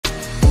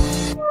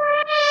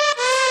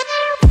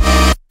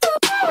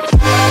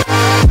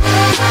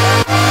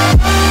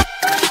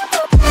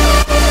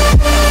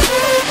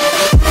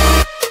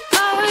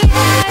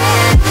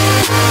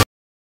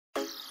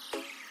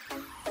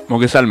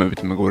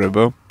მოგესალმებით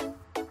მეგობრებო.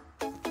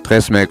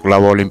 დღეს მე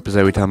კვლავ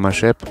ოლიმპზე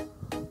ვითამაშებ.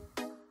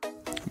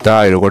 და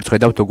აი როგორც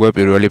ხედავთ, უკვე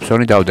პირველი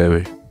ფსონი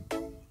დავდევი.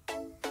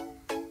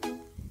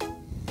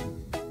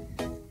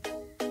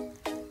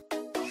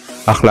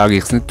 ახლა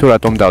გიხსნით თუ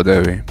რატომ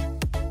დავდევი.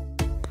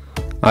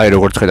 აი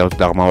როგორც ხედავთ,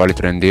 დაღმავალი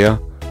ტრენდია.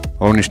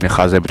 მოვნიშნე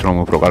ხაზებით, რომ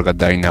უფრო კარგად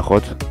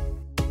დაინახოთ.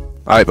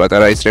 აი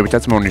პატარა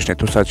ისრებითაც მოვნიშნე,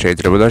 თუსაც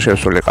შეიძლებოდა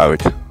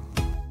შევსულიყავით.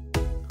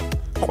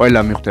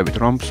 ყველა მიხვდებით,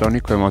 რომ ფსონი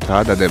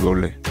ქვემოთაა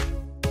დადებული.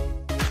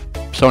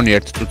 ფსონი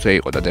 1 წუთზე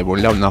იყო დადებული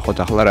და ვნახოთ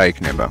ახლა რა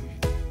იქნება.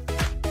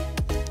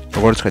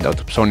 როგორც ხედავთ,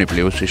 ფსონი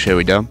პლუსში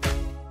შევიდა.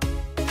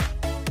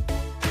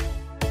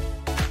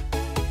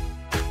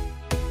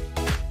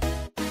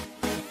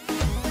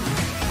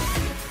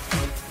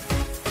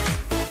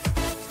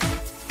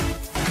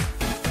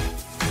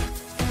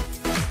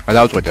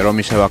 გადავწყვეტე, რომ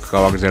ისევ აქ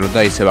გავაგზავნო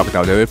და ისევ აქ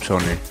დავდევი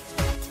ფსონი.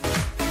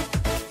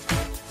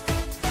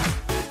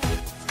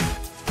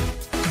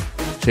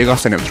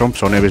 შეგახსენებთ, რომ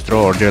ფსონების დრო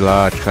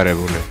ორჯერაა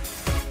აჩქარებული.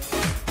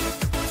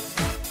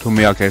 თუ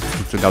მე აქ 1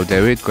 წუთზე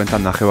დავდევი,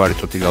 თქვენთან 9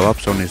 წუთი გავა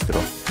ფსონის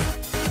დრო.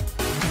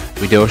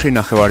 ვიდეოში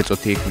 9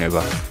 წუთი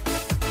იქნება.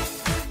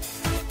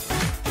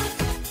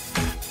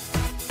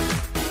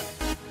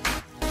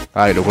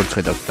 აი, როგორც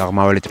ხედავთ,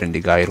 დაღმავალი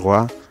ტრენდი გაირღვა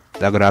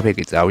და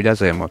გრაფიკი წავიდა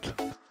ზემოთ.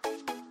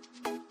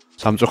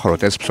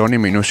 სამწუხაროდ ეს ფსონი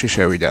მინუსში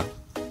შევიდა.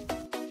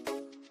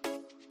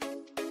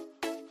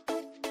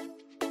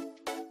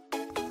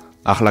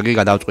 ახლა კი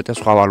გადავწყვიტე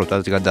სხვა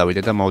ვალუტაზე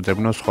გადავიდე და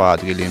მოვძებნო სხვა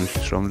ადგილი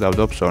იმისთვის, რომ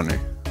დავდო ფსონი.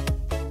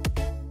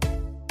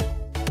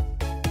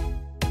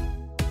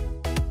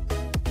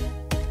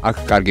 აქ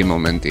კარგი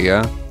მომენტია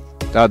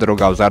და დრო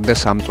გავზარდე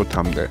 3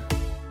 წუთამდე.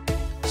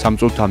 3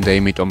 წუთამდე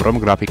იმიტომ, რომ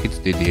გრაფიკიც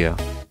დიდია.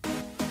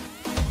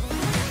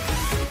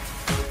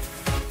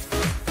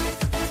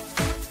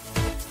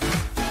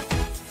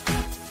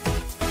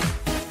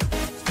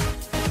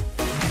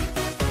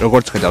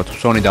 როგორც ხედავთ,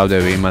 ფსონი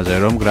დავდევი იმაზე,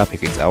 რომ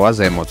გრაფიკი წავა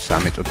ზემოთ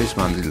 3 წუთის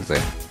მანძილზე.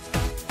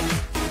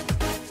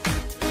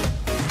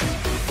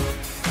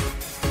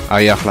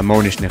 აი ახლა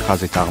მოვნიშნე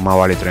ხაზით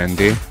აღმავალი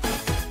ტრენდი.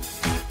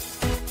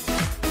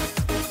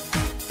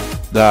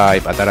 და აი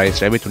პატარა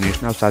ისრებით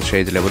უნიშნავს, რაც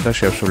შეიძლებოდა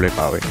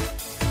შევსულიყავი.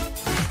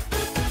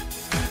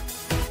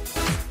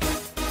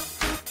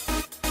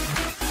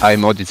 აი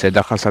მოდით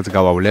ზედახაზსაც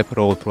გავავლებ,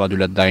 რომ უფრო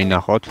ადვილად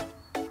დაინახოთ.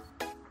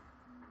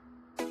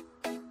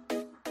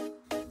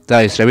 და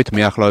ისრებით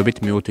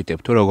მიახლოებით მიუთითებ,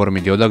 თუ როგორ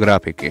მიდიოდა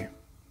გრაფიკი.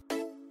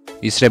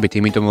 ისრებით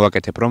იმიტომ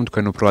ვაკეთებ, რომ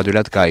თქვენ უფრო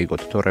ადვილად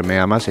გაიგოთ, თორემ მე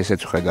ამას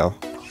ესეც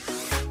ვხედავ.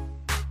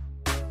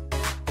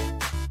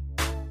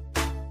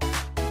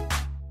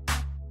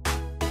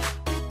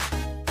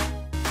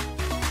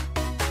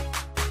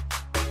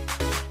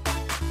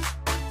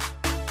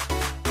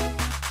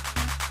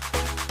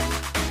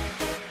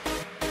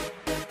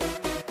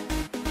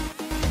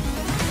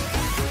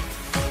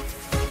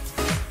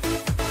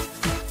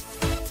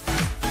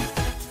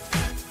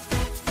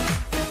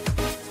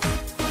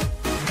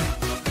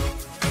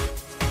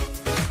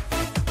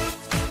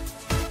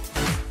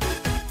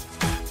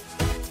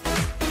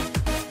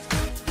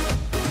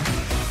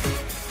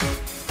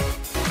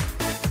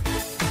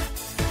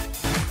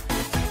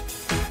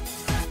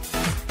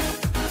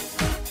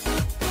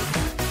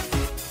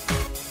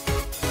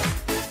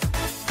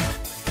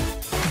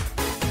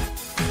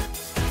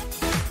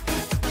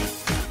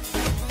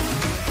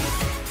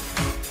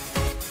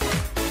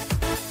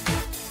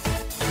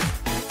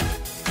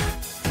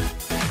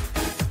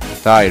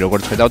 და აი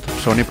როგორც ხედავთ,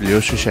 ფსონი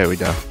პლუსში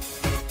შევიდა.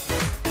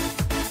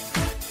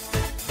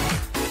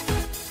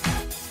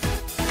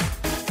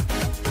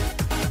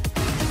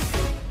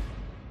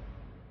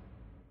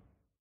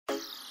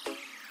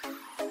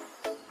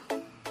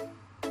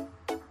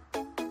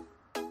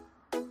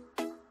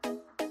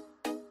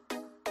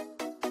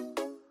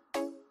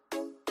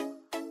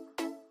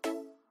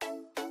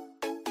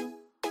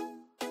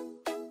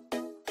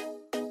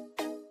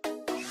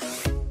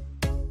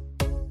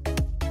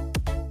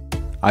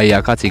 აი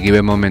აქაც იგივე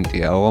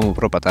მომენტია, ოღონდ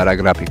უფრო პატარა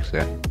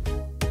გრაფიკზე.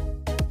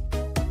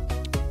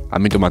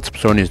 ამიტომაც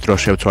ფსონის დრო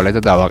შევცვალე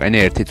და დავაყენე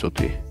 1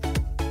 წუთი.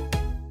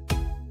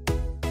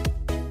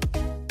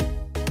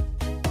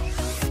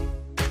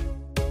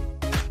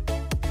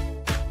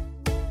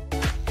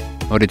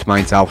 მოდით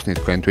მაინც ავხსნით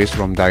თქვენთვის,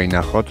 რომ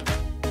დაინახოთ.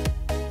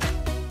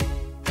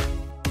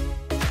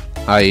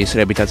 აი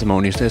ისრებითაც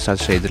მოვნიშნე, რაც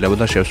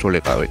შეიძლებოდა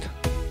შევსულიყავით.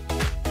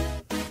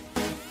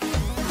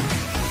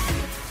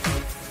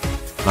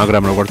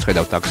 მაგრამ როგორც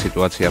ხედავთ, აქ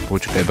სიტუაცია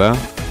ფუჭდება.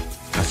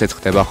 ასეც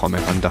ხდება ხოლმე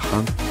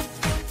ხანდახან.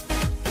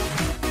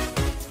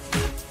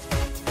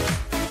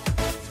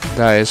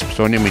 და ეს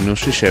ფსონი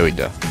მინუსში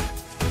შევიდა.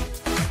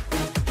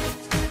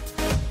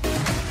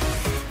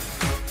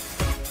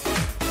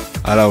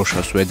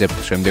 არაუშავს ვედებთ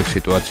შემდეგ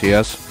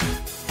სიტუაციას.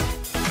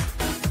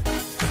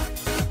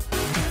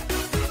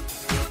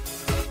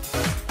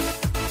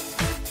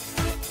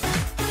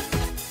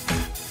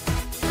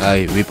 აი,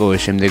 ვიპოვე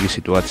შემდეგი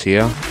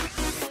სიტუაცია.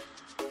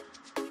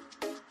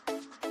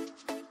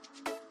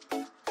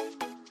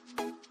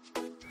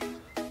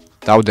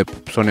 დავდებ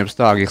ფსონებს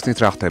და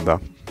აგიხსნით რა ხდება.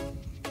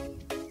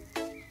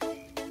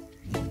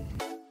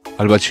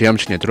 ალბათ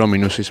შეამჩნიეთ, რომ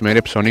მინუსის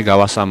მერე ფსონი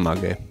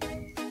გავასამმაგე.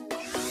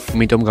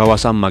 იმიტომ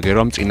გავასამმაგე,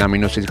 რომ წინა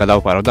მინუსით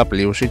გადავფარო და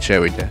პლუსით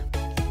შევიდე.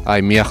 აი,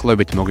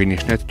 მიახლოებით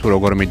მოგინიშნეთ თუ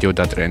როგორ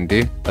მიდიოდა ტრენდი,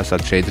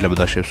 რასაც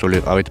შეიძლება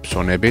შევსულიყავით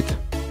ფსონებით.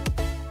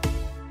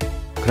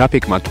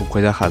 გრაფიკმა თუ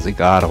ქვედა ხაზი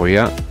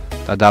გაარღვია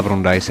და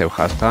დაბრუნდა ისევ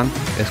ხაზთან,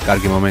 ეს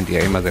კარგი მომენტია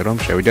იმაზე, რომ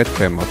შევიდეთ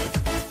ქვემოთ.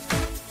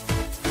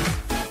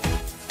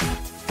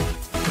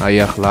 აი,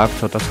 ახლა აქ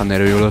ცოტა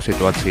სანერვიულო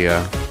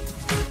სიტუაციაა.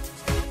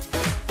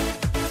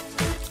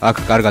 აქ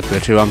კარგად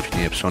ვერ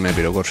შევამჩნიებ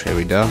ფსონები როგორ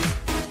შევიდა.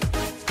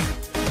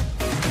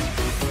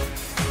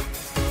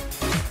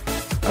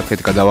 აქეთ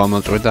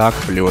გადავამოწვე და აქ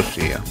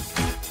პლუსია.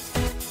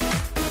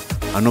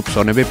 ანუ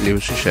ფსონები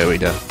პლუსში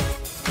შევიდა.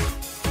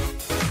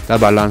 და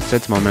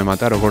ბალანსიც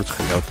მომემატა როგორც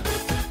ხედავთ.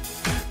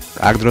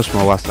 კარგ დროს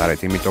მოვასწარეთ,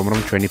 იმიტომ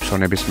რომ ჩვენი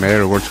ფსონების მერე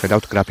როგორც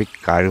ხედავთ გრაფიკი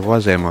გაირღვა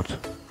ზემოთ.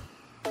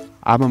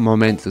 ამ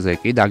მომენტზე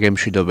კი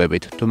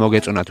დაგემშვიდობებით. თუ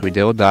მოგეწონათ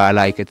ვიდეო,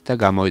 დაალაიქეთ და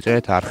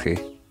გამოიწერეთ არხი.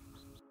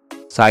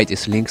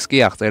 საიტის ლინკს კი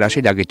აღწერაში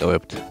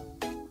დაგიტოვებთ.